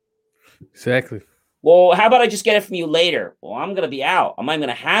 Exactly. Well, how about I just get it from you later? Well, I'm going to be out. I'm not going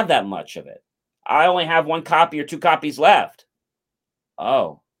to have that much of it. I only have 1 copy or 2 copies left.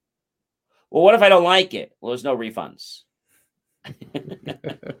 Oh. Well, what if I don't like it? Well, there's no refunds.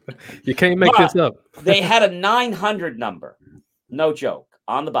 You can't make this up. They had a 900 number. No joke.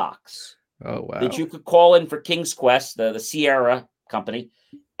 On the box. Oh, wow. That you could call in for King's Quest, the Sierra company,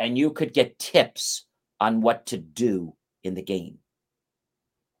 and you could get tips on what to do in the game.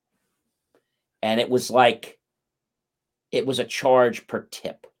 And it was a charge per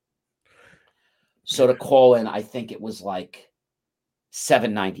tip. So to call in, I think it was like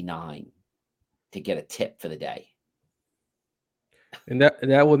 $7.99 to get a tip for the day. And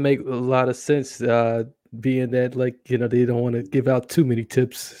that would make a lot of sense, being that they don't want to give out too many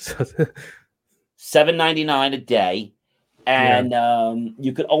tips. $7.99 a day. And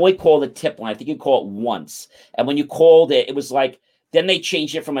you could only call the tip line. I think you could call it once. And when you called it, it was like, then they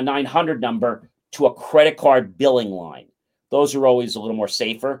changed it from a 900 number to a credit card billing line. Those are always a little more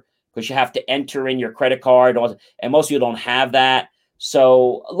safer because you have to enter in your credit card. And most of you don't have that.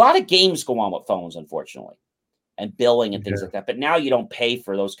 So a lot of games go on with phones, unfortunately, and billing and things like that. But now you don't pay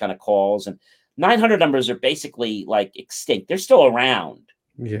for those kind of calls. And 900 numbers are basically like extinct. They're still around.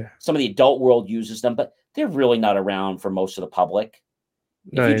 Yeah. Some of the adult world uses them, but they're really not around for most of the public.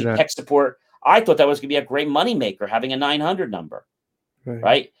 If you do tech support, I thought that was going to be a great moneymaker, having a 900 number,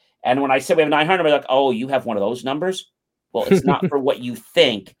 right? And when I said we have 900, we're like, oh, you have one of those numbers? Well, it's not for what you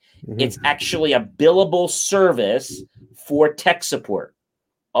think. It's actually a billable service for tech support.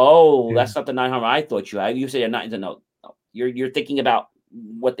 Oh, that's not the 900 I thought you had. You said no. You're thinking about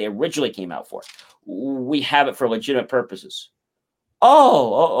what they originally came out for. We have it for legitimate purposes.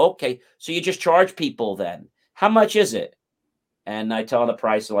 Oh, okay. So you just charge people then. How much is it? And I tell them the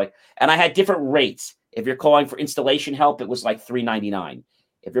price. And I had different rates. If you're calling for installation help, it was like $3.99.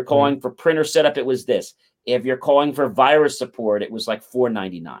 If you're calling for printer setup, it was this. If you're calling for virus support, it was like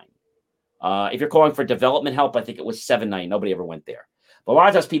 $4.99. If you're calling for development help, I think it was $7.99. Nobody ever went there. But a lot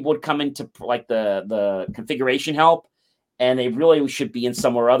of times people would come into like the configuration help, and they really should be in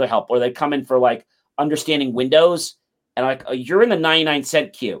somewhere other help, or they come in for like understanding Windows. And like, oh, you're in the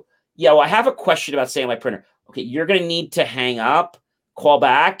 99-cent queue. Yeah, well, I have a question about saying my printer. Okay, you're going to need to hang up, call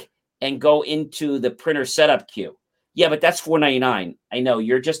back, and go into the printer setup queue. Yeah, but that's $4.99. I know,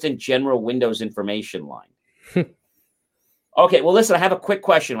 you're just in general Windows information line. Okay, well, listen, I have a quick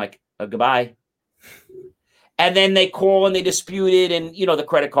question. Like, goodbye. And then they call and they dispute it, and, the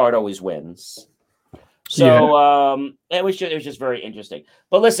credit card always wins. So it was just very interesting.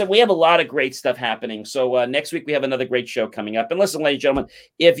 But listen, we have a lot of great stuff happening. So next week we have another great show coming up. And listen, ladies and gentlemen,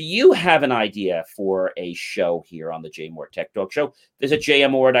 if you have an idea for a show here on the Jay Moore Tech Talk Show, visit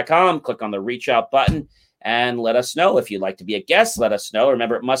jmoore.com, click on the reach out button, and let us know. If you'd like to be a guest, let us know.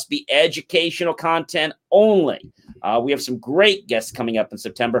 Remember, it must be educational content only. We have some great guests coming up in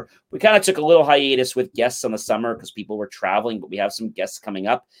September. We kind of took a little hiatus with guests on the summer because people were traveling, but we have some guests coming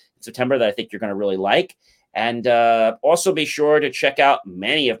up in September that I think you're going to really like. And also be sure to check out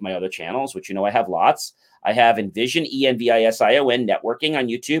many of my other channels, which I have lots. I have Envision, ENVISION, networking on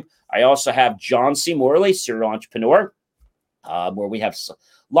YouTube. I also have John C. Morley, serial entrepreneur, where we have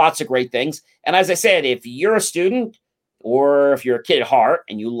lots of great things. And as I said, if you're a student, or if you're a kid at heart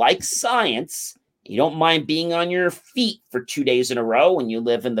and you like science, you don't mind being on your feet for 2 days in a row and you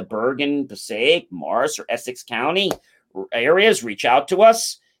live in the Bergen, Passaic, Morris, or Essex County areas, reach out to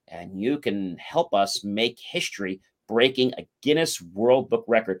us and you can help us make history breaking a Guinness World Book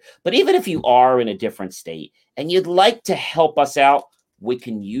record. But even if you are in a different state and you'd like to help us out, we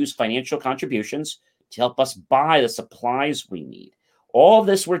can use financial contributions to help us buy the supplies we need. All of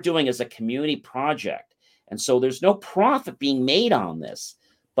this we're doing is a community project. And so there's no profit being made on this.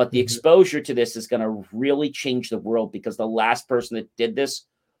 But the exposure to this is going to really change the world, because the last person that did this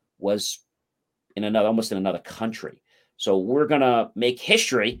was almost in another country. So we're going to make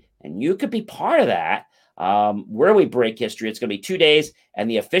history, and you could be part of that. Where we break history, it's going to be 2 days, and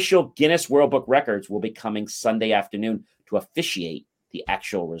the official Guinness World Book Records will be coming Sunday afternoon to officiate the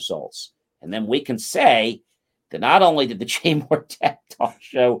actual results. And then we can say that not only did the Jay Moore Tech Talk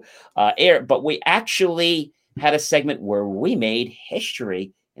Show air, but we actually had a segment where we made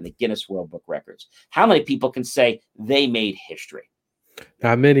history in the Guinness World Book Records. How many people can say they made history?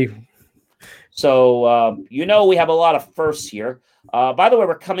 Not many. So, we have a lot of firsts here. By the way,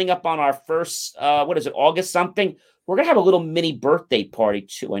 we're coming up on our first, August something? We're going to have a little mini birthday party,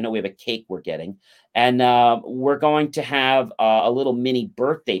 too. I know we have a cake we're getting. And we're going to have a little mini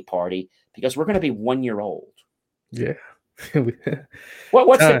birthday party because we're going to be 1 year old. Yeah.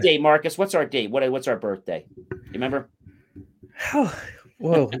 What's the date, Marcus? What's our date? What's our birthday? You remember?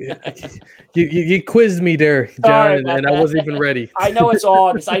 Whoa, you quizzed me there, John, and I wasn't even ready. I know it's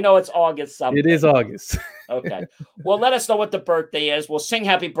August. Something. It is August. Okay. Well, let us know what the birthday is. We'll sing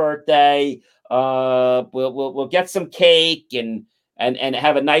happy birthday. We'll get some cake and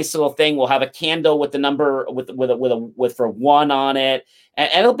have a nice little thing. We'll have a candle with the number with for 1 on it, and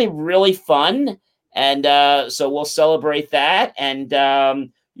it'll be really fun. And so we'll celebrate that,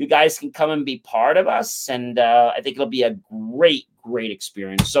 and you guys can come and be part of us. And I think it'll be a great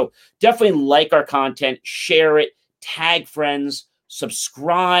experience. So definitely like our content, share it, tag friends,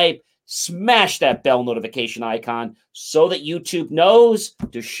 subscribe, smash that bell notification icon so that YouTube knows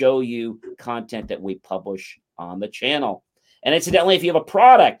to show you content that we publish on the channel. And incidentally, if you have a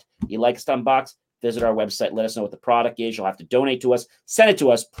product you'd like us to unbox, visit our website. Let us know what the product is. You'll have to donate to us. Send it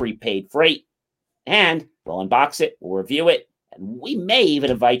to us prepaid freight. And we'll unbox it, we'll review it, and we may even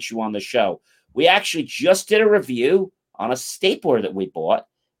invite you on the show. We actually just did a review on a stapler that we bought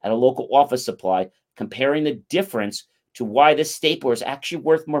at a local office supply, comparing the difference to why this stapler is actually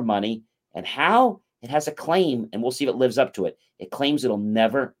worth more money and how it has a claim, and we'll see if it lives up to it. It claims it'll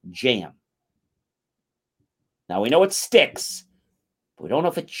never jam. Now, we know it sticks, but we don't know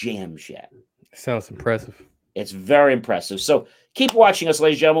if it jams yet. Sounds impressive. It's very impressive. So keep watching us,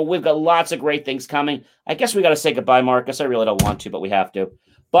 ladies and gentlemen. We've got lots of great things coming. I guess we got to say goodbye, Marcus. I really don't want to, but we have to.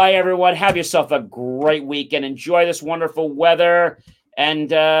 Bye, everyone. Have yourself a great weekend. Enjoy this wonderful weather. And,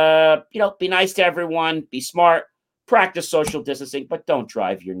 be nice to everyone. Be smart. Practice social distancing, but don't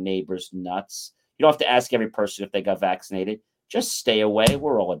drive your neighbors nuts. You don't have to ask every person if they got vaccinated. Just stay away.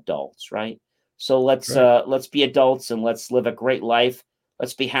 We're all adults, right? So let's be adults and let's live a great life.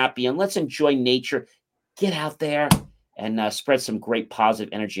 Let's be happy and let's enjoy nature. Get out there and spread some great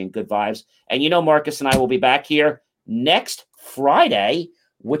positive energy and good vibes. And Marcus and I will be back here next Friday,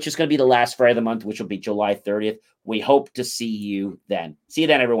 which is going to be the last Friday of the month, which will be July 30th. We hope to see you then. See you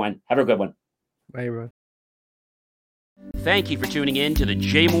then, everyone. Have a good one. Bye, everyone. Thank you for tuning in to the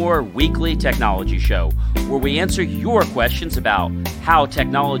Jay Moore Weekly Technology Show, where we answer your questions about how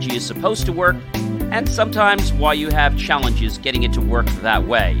technology is supposed to work and sometimes why you have challenges getting it to work that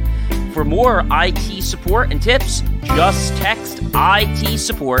way. For more IT support and tips, just text IT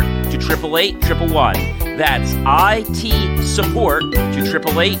support to 888-111. That's IT support to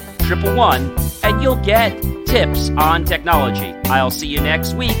 888-111, and you'll get tips on technology. I'll see you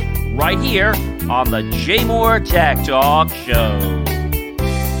next week right here on the Jay Moore Tech Talk Show.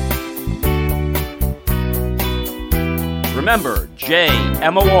 Remember,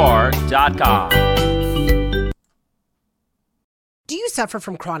 JMOR.com. Do you suffer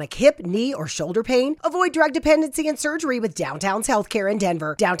from chronic hip, knee, or shoulder pain? Avoid drug dependency and surgery with Downtown's Healthcare in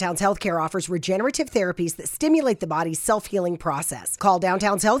Denver. Downtown's Healthcare offers regenerative therapies that stimulate the body's self-healing process. Call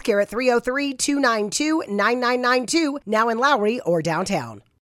Downtown's Healthcare at 303-292-9992, now in Lowry or downtown.